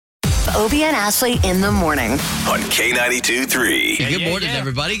Obie and Ashley in the morning. On K92-3. Good morning,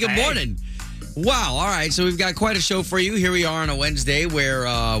 everybody. Good morning. Wow. All right. So we've got quite a show for you. Here we are on a Wednesday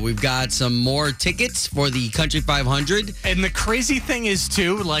where we've got some more tickets for the Country 500. And the crazy thing is,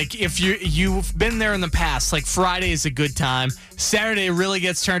 too, like if you've been there in the past, like Friday is a good time. Saturday really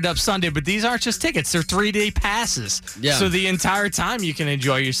gets turned up Sunday, but these aren't just tickets. They're 3-day passes. Yeah. So the entire time you can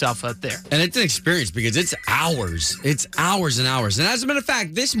enjoy yourself out there. And it's an experience because it's hours. It's hours and hours. And as a matter of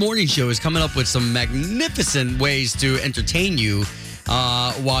fact, this morning show is coming up with some magnificent ways to entertain you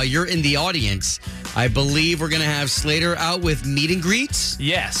while you're in the audience. I believe we're going to have Slater out with meet and greets.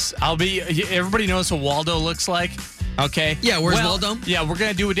 Yes. Everybody knows what Waldo looks like. Okay. Yeah, where's Waldo? Yeah, we're going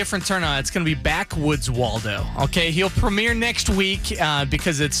to do a different turn on. It's going to be Backwoods Waldo. Okay. He'll premiere next week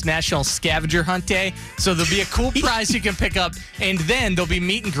because it's National Scavenger Hunt Day. So there'll be a cool prize you can pick up. And then there'll be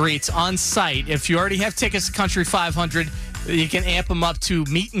meet and greets on site. If you already have tickets to Country 500, you can amp them up to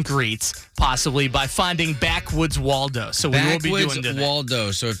meet and greets, possibly, by finding Backwoods Waldo. So we will be doing Backwoods that.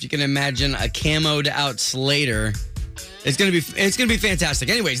 Waldo. So if you can imagine a camoed out Slater, it's gonna be fantastic.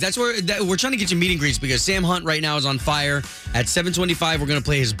 Anyways, that's where we're trying to get you meet and greets because Sam Hunt right now is on fire. At 7:25, we're gonna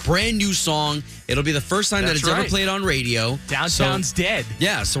play his brand new song. It'll be the first time that it's ever played on radio. Downtown's dead.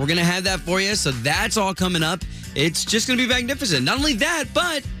 Yeah, so we're gonna have that for you. So that's all coming up. It's just gonna be magnificent. Not only that,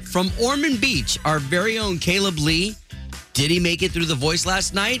 but from Ormond Beach, our very own Caleb Lee. Did he make it through The Voice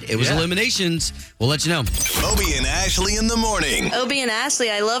last night? It was eliminations. We'll let you know. Obie and Ashley in the morning. Obie and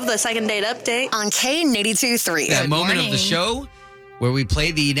Ashley, I love the second date update. On K92-3. That moment of the show where we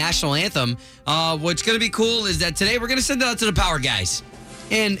play the national anthem. What's going to be cool is that today we're going to send it out to the power guys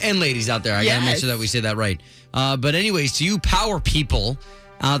and ladies out there. I got to make sure that we say that right. But anyways, to you power people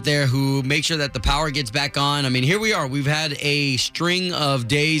out there who make sure that the power gets back on. I mean, here we are. We've had a string of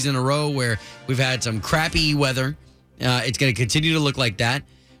days in a row where we've had some crappy weather. It's going to continue to look like that.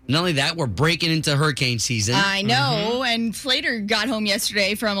 Not only that, we're breaking into hurricane season. I know. And Slater got home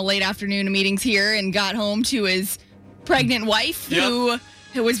yesterday from a late afternoon of meetings here and got home to his pregnant wife who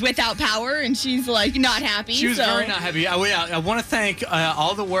was without power, and she's like not happy. She was very not happy. I want to thank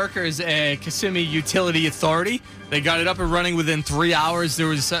all the workers at Kissimmee Utility Authority. They got it up and running within 3 hours. There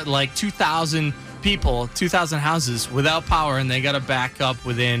was like 2,000 people, 2,000 houses without power, and they got it back up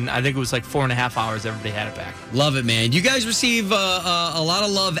within, I think it was like 4.5 hours. Everybody had it back. Love it, man. You guys receive a lot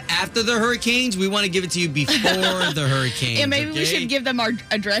of love after the hurricanes. We want to give it to you before the hurricanes. Yeah, maybe we should give them our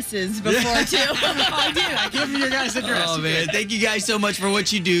addresses before, too. I did. I gave them your guys' address. Oh, man. Thank you guys so much for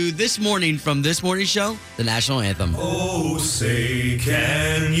what you do this morning from This Morning Show, the national anthem. Oh, say,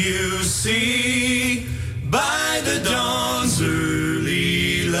 can you see by the dawn's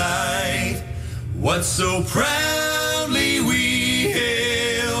early light what so proudly we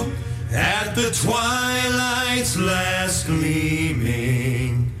hail at the twilight's last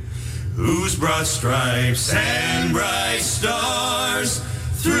gleaming, whose broad stripes and bright stars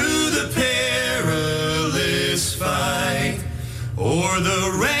through the perilous fight o'er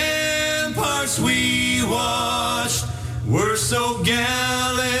the ramparts we watched were so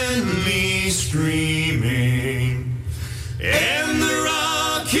gallantly streaming, and the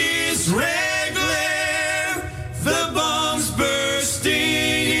Rockies red glare, the bombs bursting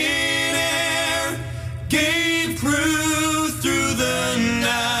in air, gave proof through the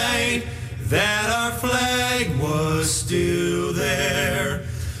night that our flag was still there.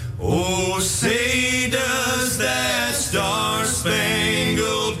 Oh, say does that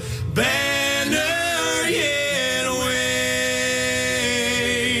star-spangled banner yet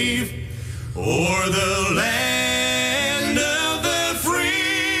wave o'er the land of the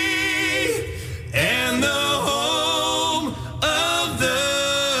free and the home of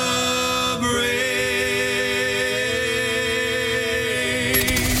the brave.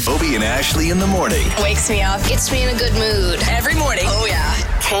 Obie and Ashley in the morning. Wakes me up, gets me in a good mood. Every morning. Oh, yeah.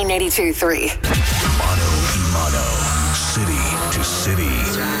 K92-3. Mano y mano. City to city.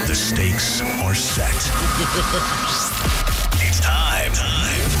 The stakes are set. It's time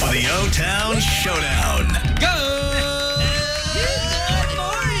for the O-Town Showdown.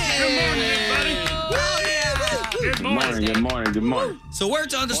 Good morning. So we're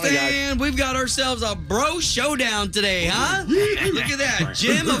to understand we've got ourselves a bro showdown today, huh? Look at that.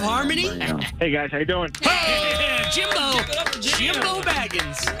 Jim of Harmony. Hey, guys, how you doing? Hey, Jimbo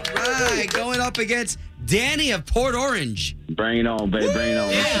Baggins. Right, going up against Danny of Port Orange. Bring it on, baby, bring it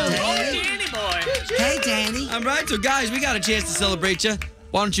on. Danny boy. Hey, Danny. All right, so guys, we got a chance to celebrate you.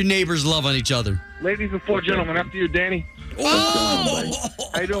 Why don't you neighbors love on each other? Ladies before gentlemen, after you, Danny. Oh!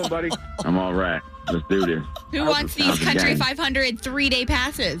 How you doing, buddy? I'm all right. Let's do this. Who wants these Country 500 3-day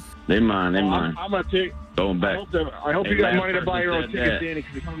passes? They mine. I'm gonna take Going back. I hope Hey, you got last money to buy your own person said ticket, that. Danny,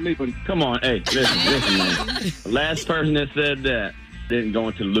 because you're coming to me, buddy. Come on, hey, listen, man. The last person that said that didn't go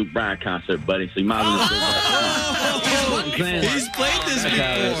into the Luke Bryan concert, buddy. So you might as well go back. He's played this before.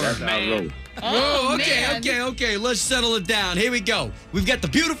 That's how it rolls. Oh, man. okay. Let's settle it down. Here we go. We've got the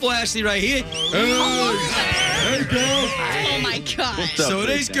beautiful Ashley right here. Hey, girl. Oh my gosh. What's up, So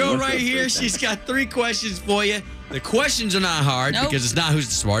today's Big girl Time? right What's up, here, Big Time? she's got 3 questions for you. The questions are not hard Nope. because it's not who's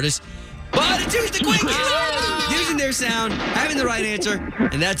the smartest. But it's who's the quickest. Using their sound, having the right answer,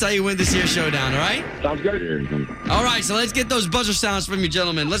 and that's how you win this here showdown, all right? Sounds good. All right, so let's get those buzzer sounds from you,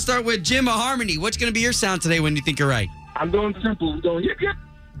 gentlemen. Let's start with Jim or Harmony. What's going to be your sound today when you think you're right? I'm going simple. I'm going yip, yip.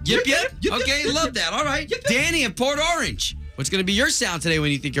 Yip. Okay, love that. All right. Danny in Port Orange. What's going to be your sound today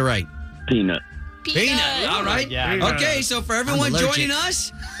when you think you're right? Peanut. Peanut. All right. Yeah. Okay, so for everyone I'm allergic. joining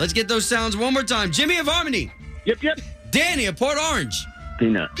us, let's get those sounds one more time. Jimmy of Harmony. Yip, yip. Danny of Port Orange.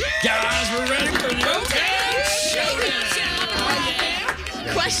 Peanut. Guys, we're ready for the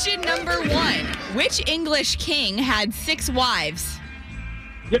Question number 1. Which English king had 6 wives?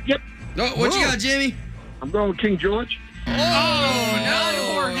 Yip, yip. No, what you got, Jimmy? I'm going with King George. Not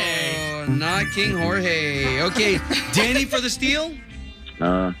Jorge. Oh, not King Jorge. Okay, Danny for the steal?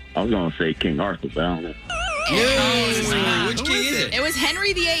 I was going to say King Arthur, but I don't know. Which king is it? It was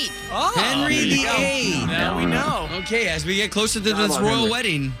Henry VIII. Oh, Henry there you go. VIII. Now we know. Okay, as we get closer to this on, royal Henry.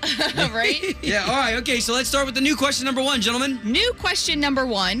 wedding. Right? Yeah, all right, okay, so let's start with the new question number 1, gentlemen. New question number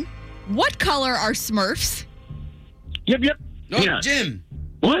 1. What color are Smurfs? Yip, yip. No, Peanut. Jim.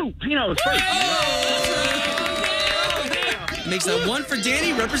 Woo! Peanut was first. Makes that 1 for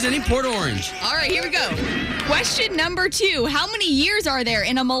Danny representing Port Orange. All right, here we go. Question number 2. How many years are there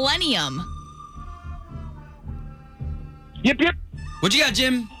in a millennium? Yip, yip. What you got,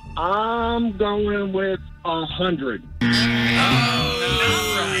 Jim? I'm going with 100.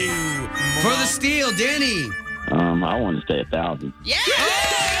 For the steal, Danny. I want to say 1,000. Yeah.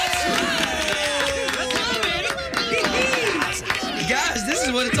 Guys, this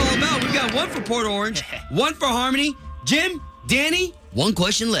is what it's all about. We've got 1 for Port Orange, 1 for Harmony. Jim, Danny, 1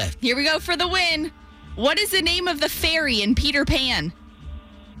 question left. Here we go for the win. What is the name of the fairy in Peter Pan?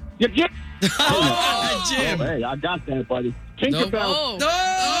 Yip, yip. Jim. Oh, hey, I got that, buddy. Tinkerbell.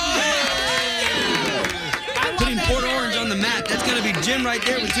 Putting Port Orange on the map. That's going to be Jim right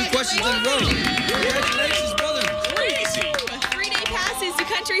there with 2 questions in a row. Congratulations, brother. 3-day passes to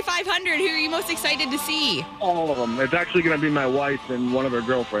Country 500. Who are you most excited to see? All of them. It's actually going to be my wife and one of her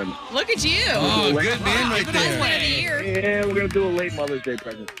girlfriends. Look at you. Oh, good man right Best there. one of the year. Yeah, we're going to do a late Mother's Day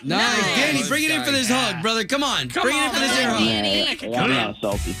present. Nice. Danny, bring it in for this hug, brother. Come on. Bring it in for this air hug. Danny. Hey, I'm not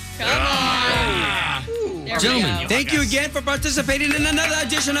salty. Come on. There we Gentlemen, go. thank you again for participating in another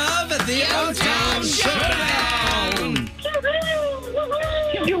edition of the O-Town Showdown.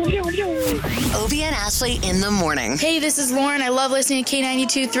 Obie and Ashley in the morning. Hey, this is Lauren. I love listening to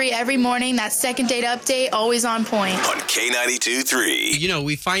K92.3 every morning. That second date update, always on point. On K92.3. You know,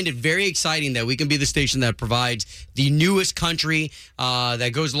 we find it very exciting that we can be the station that provides the newest country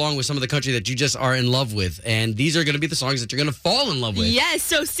that goes along with some of the country that you just are in love with. And these are going to be the songs that you're going to fall in love with. Yes,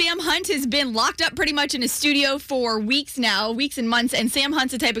 so Sam Hunt has been locked up pretty much in his studio for weeks now, weeks and months. And Sam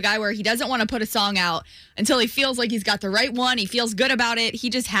Hunt's the type of guy where he doesn't want to put a song out until he feels like he's got the right one. He feels good about it. He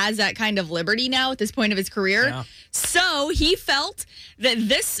just has that kind of liberty now at this point of his career. Yeah. So he felt that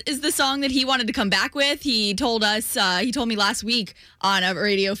this is the song that he wanted to come back with. He told us, he told me last week on a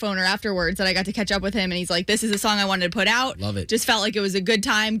radio phone or afterwards that I got to catch up with him. And he's like, this is a song I wanted to put out. Love it. Just felt like it was a good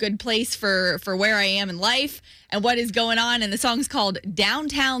time, good place for where I am in life and what is going on. And the song's called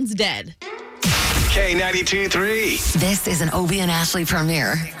Downtown's Dead. K92.3. This is an Obie and Ashley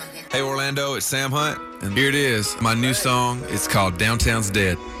premiere. Hey Orlando, it's Sam Hunt, and here it is, my new song. It's called Downtown's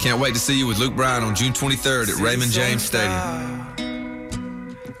Dead. Can't wait to see you with Luke Bryan on June 23rd at Raymond James Stadium.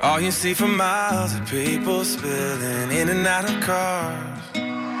 All you see for miles are people spilling in and out of cars.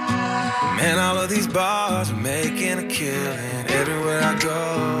 Man, all of these bars are making a killing everywhere I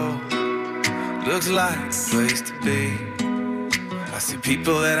go. Looks like a place to be. I see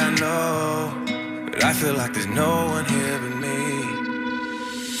people that I know, but I feel like there's no one here but me.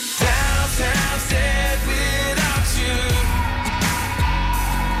 Downtown's dead without you.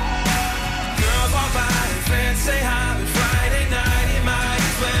 Girls walk by and friends say hi, but Friday night it might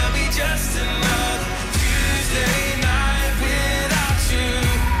as well be just another Tuesday night without you.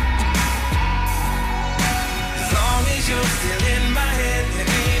 As long as you're still in my head, there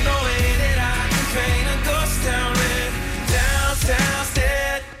ain't no way that I can paint a ghost town red. Downtown's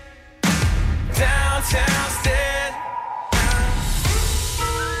dead. Downtown's dead.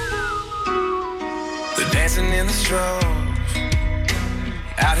 Dancing in the strobes,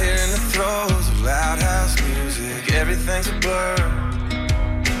 out here in the throes of loud house everything's a blur.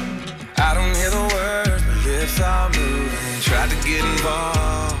 I don't hear the words, but lips are moving. Tried to get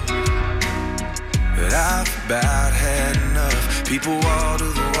involved, but I've about had enough. People wall to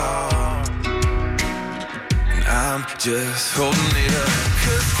the wall, and I'm just holding it up.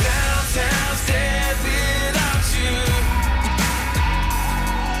 'Cause downtown's dead without you.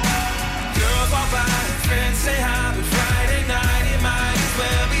 Girls walk by and friends say hi, but Friday night it might as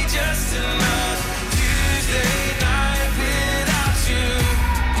well be just another Tuesday night without you.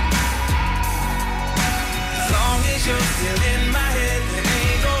 As long as you're still in my head, there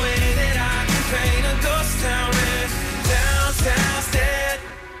ain't no way that I can paint a ghost town red. Downtown's dead.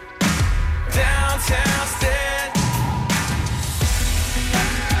 Downtown's dead.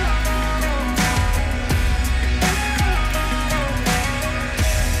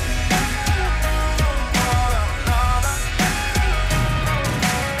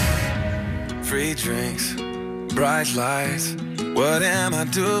 Free drinks, bright lights. What am I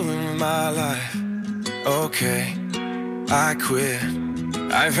doing with my life? Okay, I quit.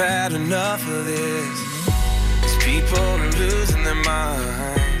 I've had enough of this. These people are losing their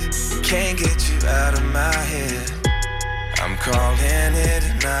minds. Can't get you out of my head. I'm calling it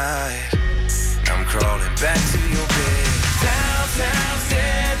a night. I'm crawling back to your bed. Downtown's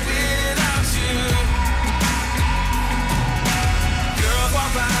dead without you. Girls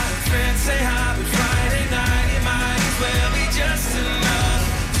walk by and friends say hi, but Friday night it might as well be just another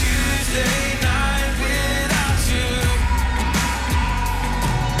Tuesday night without you.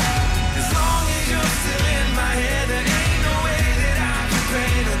 As long as you're still in my head, there ain't no way that I can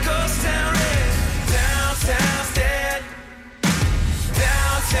paint a ghost town red. Downtown's dead.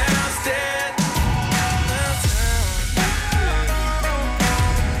 Downtown's dead.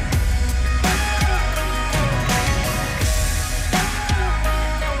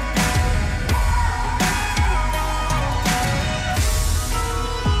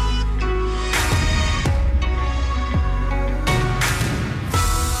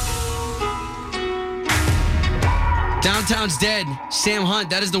 Downtown's Dead, Sam Hunt.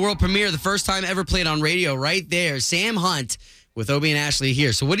 That is the world premiere, the first time ever played on radio right there. Sam Hunt with Obie and Ashley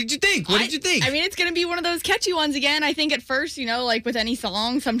here. So what did you think? What did you think? I mean, it's going to be one of those catchy ones again. I think at first, you know, like with any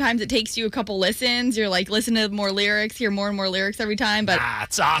song, sometimes it takes you a couple listens. You're like, listen to more lyrics, hear more and more lyrics every time. But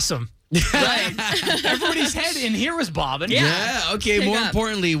it's awesome. Right. Everybody's head in here was bobbing. Yeah, okay. Pick More up.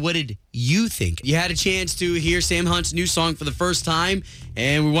 importantly, what did you think? You had a chance to hear Sam Hunt's new song for the first time,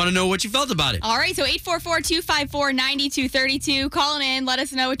 and we want to know what you felt about it. All right, so 844-254-9232. Calling in, let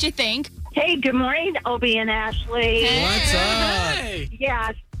us know what you think. Hey, good morning, Obie and Ashley. What's up?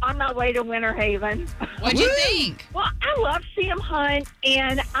 Yes, on my way to Winter Haven. What'd you think? Well, I love Sam Hunt,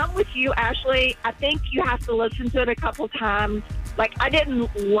 and I'm with you, Ashley. I think you have to listen to it a couple times. Like, I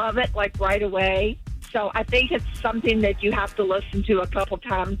didn't love it, like, right away. So I think it's something that you have to listen to a couple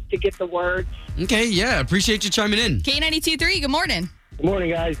times to get the words. Okay, yeah. Appreciate you chiming in. K92.3, good morning. Good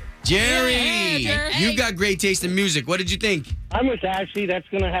morning, guys. Jerry, Jerry. you got great taste in music. What did you think? I'm with Ashley. That's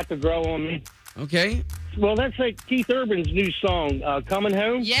going to have to grow on me. Okay. Well, that's like Keith Urban's new song, Coming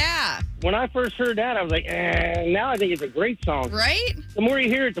Home. Yeah. When I first heard that, I was like, now I think it's a great song. Right? The more you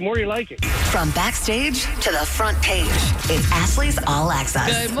hear it, the more you like it. From backstage to the front page, it's Ashley's All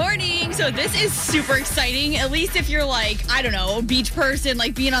Access. Good morning. So this is super exciting, at least if you're like, I don't know, a beach person,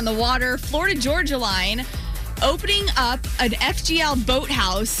 like being on the water. Florida Georgia Line opening up an FGL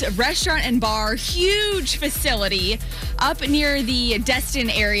Boathouse restaurant and bar, huge facility up near the Destin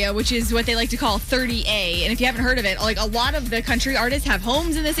area, which is what they like to call 30A. And if you haven't heard of it, like a lot of the country artists have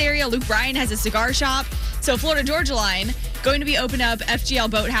homes in this area. Luke Bryan has a cigar shop. So Florida Georgia Line going to be opening up FGL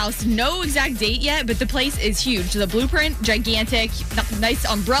Boathouse. No exact date yet, but the place is huge. The blueprint, gigantic, nice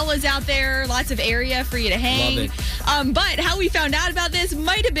umbrellas out there, lots of area for you to hang. Love it. But how we found out about this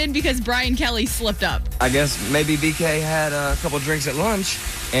might have been because Brian Kelly slipped up. I guess maybe BK had a couple drinks at lunch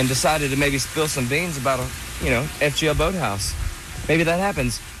and decided to maybe spill some beans about FGL Boathouse. Maybe that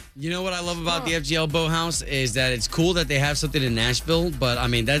happens. You know what I love about the FGL Boathouse is that it's cool that they have something in Nashville, but I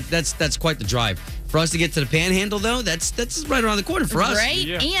mean that's quite the drive. For us to get to the Panhandle, though, that's right around the corner for us. Right?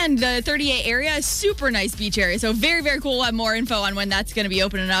 Yeah. And the 38 area is super nice beach area. So very, very cool. We'll have more info on when that's going to be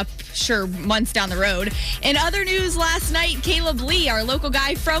opening up, sure, months down the road. In other news last night, Caleb Lee, our local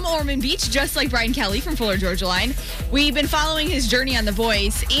guy from Ormond Beach, just like Brian Kelly from Florida Georgia Line, we've been following his journey on The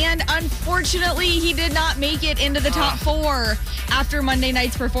Voice, and unfortunately, he did not make it into the top 4 after Monday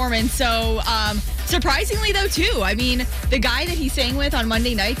night's performance. So, surprisingly, though, too, I mean, the guy that he sang with on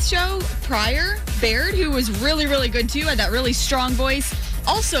Monday night's show prior, Baird, who was really, really good, too, had that really strong voice,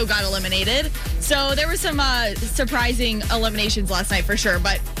 also got eliminated. So there were some surprising eliminations last night for sure.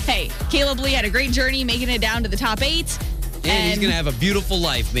 But hey, Caleb Lee had a great journey making it down to the top 8. And he's going to have a beautiful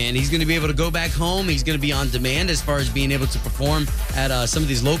life, man. He's going to be able to go back home. He's going to be on demand as far as being able to perform at some of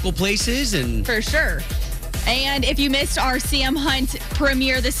these local places. And for sure. And if you missed our Sam Hunt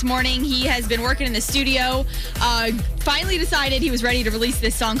premiere this morning, he has been working in the studio. Finally decided he was ready to release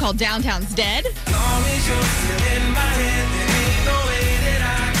this song called Downtown's Dead.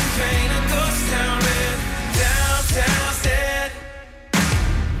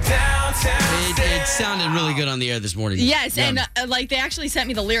 It sounded really good on the air this morning. Yes, and they actually sent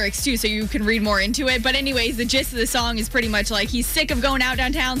me the lyrics too, so you can read more into it. But anyways, the gist of the song is pretty much like he's sick of going out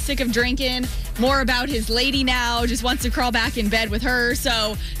downtown, sick of drinking, more about his lady now, just wants to crawl back in bed with her.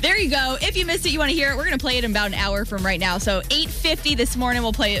 So there you go. If you missed it, you want to hear it, we're going to play it in about an hour from right now. So 8:50 this morning,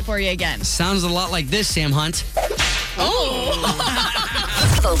 we'll play it for you again. Sounds a lot like this, Sam Hunt.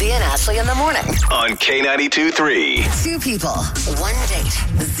 Obie and Ashley in the morning. On K92-3. 2 people, 1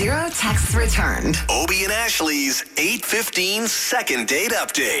 date, 0 texts returned. Obie and Ashley's 8:15 second date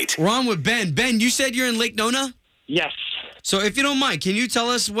update. We're on with Ben. Ben, you said you're in Lake Nona? Yes. So if you don't mind, can you tell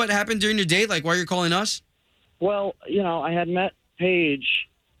us what happened during your date, like why you're calling us? Well, I had met Paige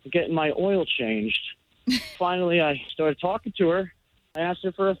getting my oil changed. Finally, I started talking to her. I asked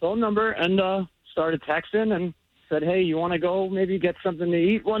her for a phone number and started texting and said, hey, you want to go maybe get something to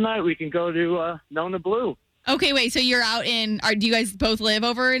eat one night? We can go to Nona Blue. Okay, wait, so you're out do you guys both live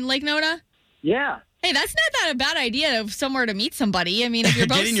over in Lake Nona? Yeah. Hey, that's not that a bad idea of somewhere to meet somebody. I mean, if you're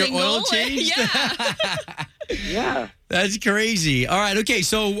both Getting single. your oil changed? Yeah. Yeah. That's crazy. All right, okay,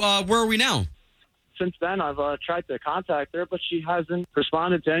 so where are we now? Since then, I've tried to contact her, but she hasn't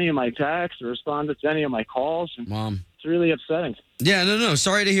responded to any of my texts or responded to any of my calls. Mom. It's really upsetting. Yeah, no.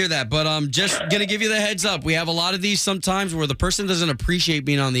 Sorry to hear that, but I'm just going to give you the heads up. We have a lot of these sometimes where the person doesn't appreciate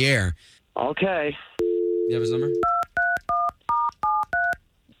being on the air. Okay. You have his number?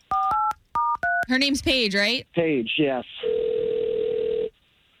 Her name's Paige, right? Paige, yes.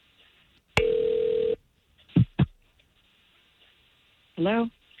 Hello?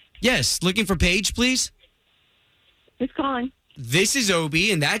 Yes, looking for Paige, please. Who's calling? This is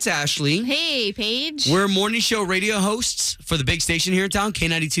Obie, and that's Ashley. Hey, Paige. We're morning show radio hosts for the big station here in town,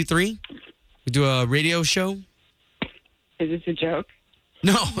 K92.3. We do a radio show. Is this a joke?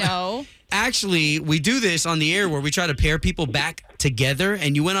 No. Actually, we do this on the air where we try to pair people back together,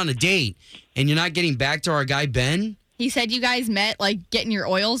 and you went on a date, and you're not getting back to our guy, Ben. He said you guys met, getting your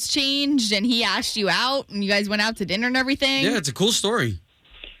oils changed, and he asked you out, and you guys went out to dinner and everything. Yeah, it's a cool story.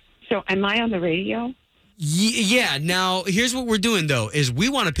 So, am I on the radio? Yeah. Now, here's what we're doing, though, is we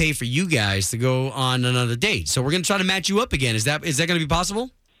want to pay for you guys to go on another date. So we're going to try to match you up again. Is that going to be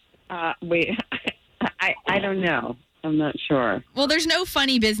possible? Wait, I don't know. I'm not sure. Well, there's no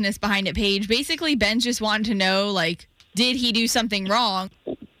funny business behind it, Paige. Basically, Ben just wanted to know, did he do something wrong?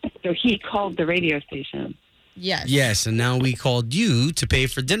 So he called the radio station? Yes. Yes, and now we called you to pay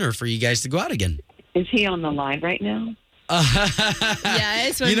for dinner for you guys to go out again. Is he on the line right now?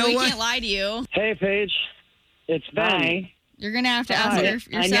 Yes, but You know we what? can't lie to you. Hey, Paige. It's Ben. Hi. You're going to have to ask her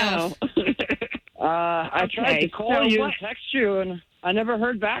yourself. I know. I tried to call you and text you, and I never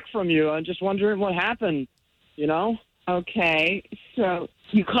heard back from you. I'm just wondering what happened, Okay, so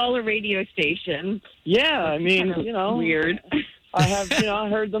you call a radio station. Yeah, I mean, Weird. I have, I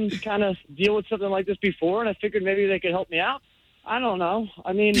heard them kind of deal with something like this before, and I figured maybe they could help me out. I don't know.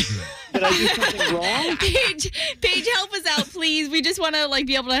 I mean, did I do something wrong? Paige, help us out, please. We just want to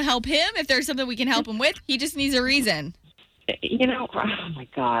be able to help him. If there's something we can help him with, he just needs a reason. Oh my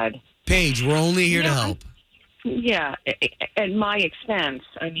God. Paige, we're only here to help. Yeah, at my expense.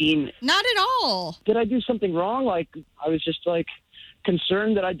 I mean, not at all. Did I do something wrong? I was just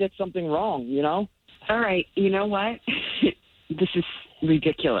concerned that I did something wrong. All right. You know what? This is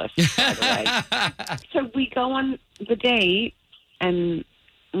ridiculous, by the way. So we go on the date, and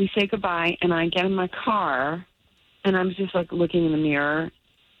we say goodbye, and I get in my car, and I'm just looking in the mirror,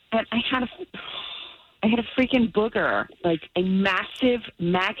 and I had a freaking booger, a massive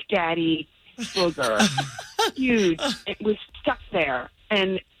Mac Daddy booger, huge. It was stuck there,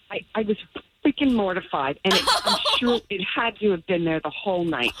 and I was freaking mortified, and I'm sure it had to have been there the whole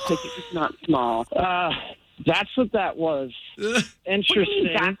night because it was not small. That's what that was. Interesting. What do you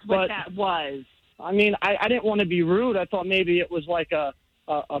mean that's what that was? I mean, I didn't want to be rude. I thought maybe it was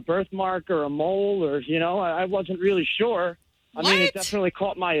a birthmark or a mole or, I wasn't really sure. I mean, it definitely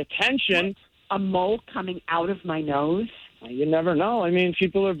caught my attention. A mole coming out of my nose? You never know. I mean,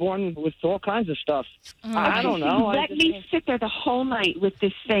 people are born with all kinds of stuff. I don't know. Let me sit there the whole night with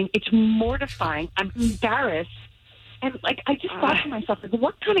this thing. It's mortifying. I'm embarrassed. And, I just thought to myself,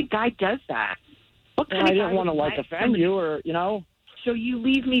 what kind of guy does that? What kind of I didn't guy want to, would let offend somebody- you or, So you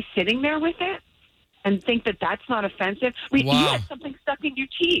leave me sitting there with it and think that that's not offensive? You had something stuck in your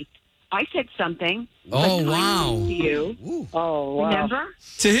teeth. I said something. Oh, wow. To you. Oh, wow. Remember?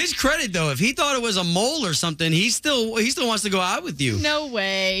 To his credit, though, if he thought it was a mole or something, he still wants to go out with you. No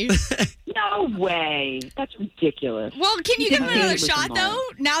way. No way. That's ridiculous. Well, can you give him another shot, though,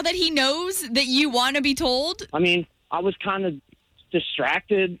 now that he knows that you want to be told? I mean, I was kind of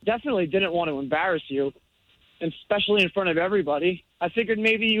distracted. Definitely didn't want to embarrass you, especially in front of everybody. I figured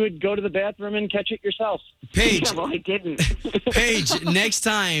maybe you would go to the bathroom and catch it yourself. Paige. Yeah, well, I didn't. Paige, next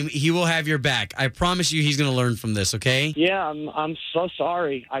time he will have your back. I promise you he's going to learn from this, okay? Yeah, I'm so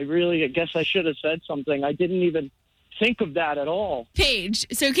sorry. I guess I should have said something. I didn't even think of that at all. Paige,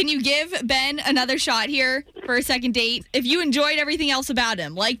 so can you give Ben another shot here for a second date? If you enjoyed everything else about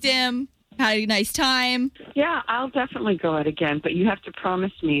him, liked him, had a nice time. Yeah, I'll definitely go out again, but you have to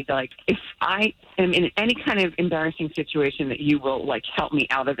promise me, like, if I am in any kind of embarrassing situation, that you will, like, help me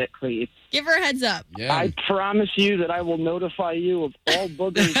out of it, please. Give her a heads up. Yeah. I promise you that I will notify you of all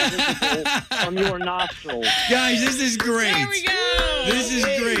boogers visible from your nostrils. Guys, this is great. There we go. This is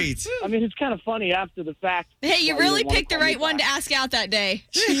great. I mean, it's kind of funny after the fact. Hey, you why really don't wanna picked the call me right one to back. ask out that day.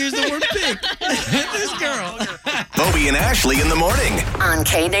 Use the word pick. This girl. Obie and Ashley in the morning. On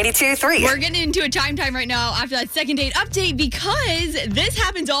K82-3. We're getting into a time right now after that second date update because this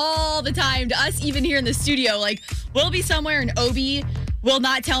happens all the time to us, even here in the studio. Like, we'll be somewhere and Obie will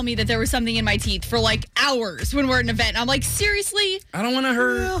not tell me that there was something in my teeth for like hours when we're at an event. I'm like, seriously? I don't want to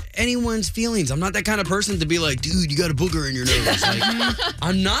hurt anyone's feelings. I'm not that kind of person to be like, dude, you got a booger in your nose. Like,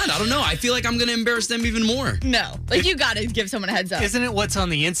 I'm not. I don't know. I feel like I'm going to embarrass them even more. No. Like, you got to give someone a heads up. Isn't it what's on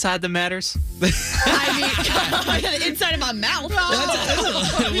the inside that matters? I mean, the inside of my mouth.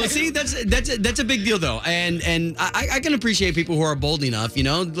 Well, see, that's a big deal, though. And I can appreciate people who are bold enough, you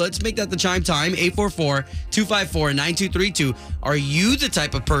know. Let's make that the chime time. 844-254-9232. Are you the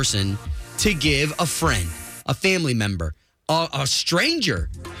type of person to give a friend, a family member, a stranger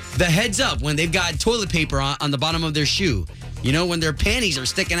the heads up when they've got toilet paper on the bottom of their shoe? You know, when their panties are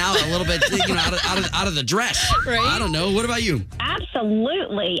sticking out a little bit, you know, out of the dress. Right. I don't know. What about you?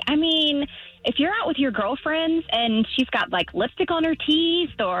 Absolutely. I mean, if you're out with your girlfriends and she's got like lipstick on her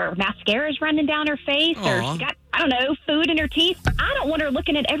teeth or mascara's running down her face or she's got, I don't know, food in her teeth, I don't want her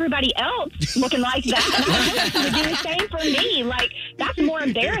looking at everybody else looking like that. And I want her to do the same for me. Like, that's more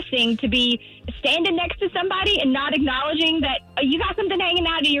embarrassing to be standing next to somebody and not acknowledging that you got something hanging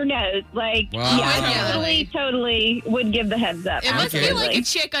out of your nose. Like, Wow. yeah, I totally would give the heads up. It must be Absolutely. like a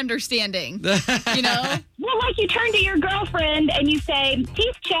chick understanding, you know? Well, like you turn to your girlfriend and you say,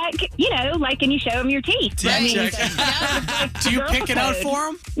 teeth check, you know, like, and you show them your teeth. Teeth check. Do you pick it out for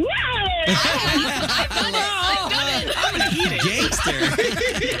them? No! I've done it. I'm going to eat it. Gangster.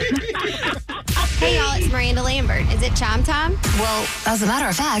 Hey, y'all, it's Miranda Lambert. Is it chime time? Well, as a matter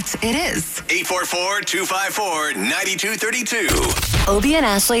of fact, it is. 844-254-9232. Obie and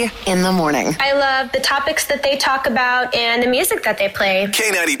Ashley in the morning. I love the topics that they talk about and the music that they play.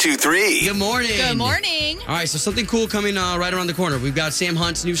 K92-3. Good morning. Good morning. All right, so something cool coming right around the corner. We've got Sam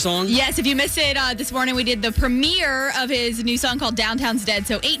Hunt's new song. Yes, if you missed it this morning, we did the premiere of his new song called Downtown's Dead.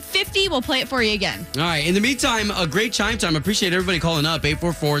 So 8:50, we'll play it for you again. All right, in the meantime, a great chime time. Appreciate everybody calling up.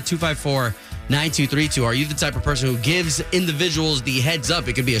 844-254-9232. Are you the type of person who gives individuals the heads up?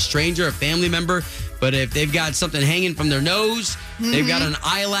 It could be a stranger, a family member, but if they've got something hanging from their nose, they've got an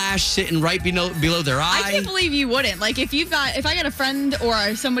eyelash sitting right below their eye. I can't believe you wouldn't. Like, if I got a friend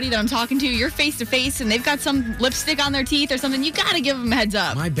or somebody that I'm talking to, you're face to face and they've got some lipstick on their teeth or something, you got to give them a heads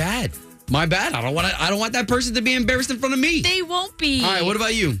up. My bad. I don't want that person to be embarrassed in front of me. They won't be. All right, what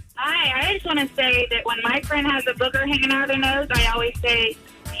about you? Hi, I just want to say that when my friend has a booger hanging out of their nose, I always say,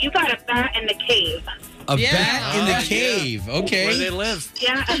 you got a bat in the cave. A bat in the cave. Okay. Where they live.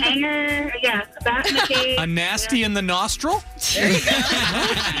 Yeah, a hanger. Yeah, a bat in the cave. A nasty in the nostril? There you go.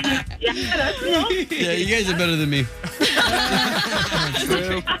 Yeah, that's real. Yeah, you guys are better than me.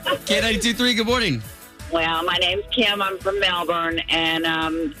 K92-3, good morning. Well, my name's Kim. I'm from Melbourne. And,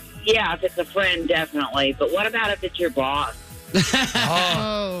 yeah, if it's a friend, definitely. But what about if it's your boss?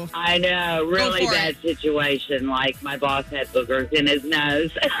 Oh. I know, really for bad situation. Like, my boss had boogers in his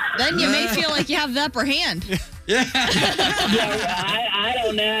nose. Then you may feel like you have the upper hand. Yeah, I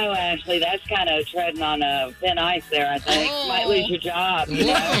don't know, Ashley. That's kind of treading on a thin ice there, I think. Might lose your job. You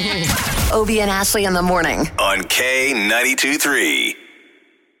know? Obie and Ashley in the morning. On K92-3.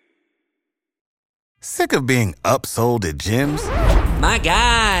 Sick of being upsold at gyms? My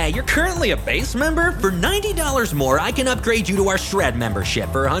guy, you're currently a base member? For $90 more, I can upgrade you to our Shred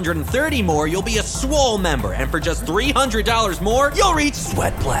membership. For $130 more, you'll be a Swole member. And for just $300 more, you'll reach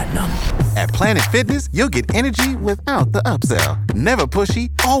Sweat Platinum. At Planet Fitness, you'll get energy without the upsell. Never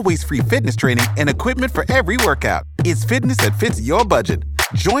pushy, always free fitness training and equipment for every workout. It's fitness that fits your budget.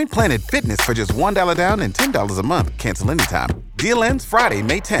 Join Planet Fitness for just $1 down and $10 a month. Cancel anytime. Deal ends Friday,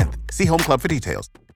 May 10th. See Home Club for details.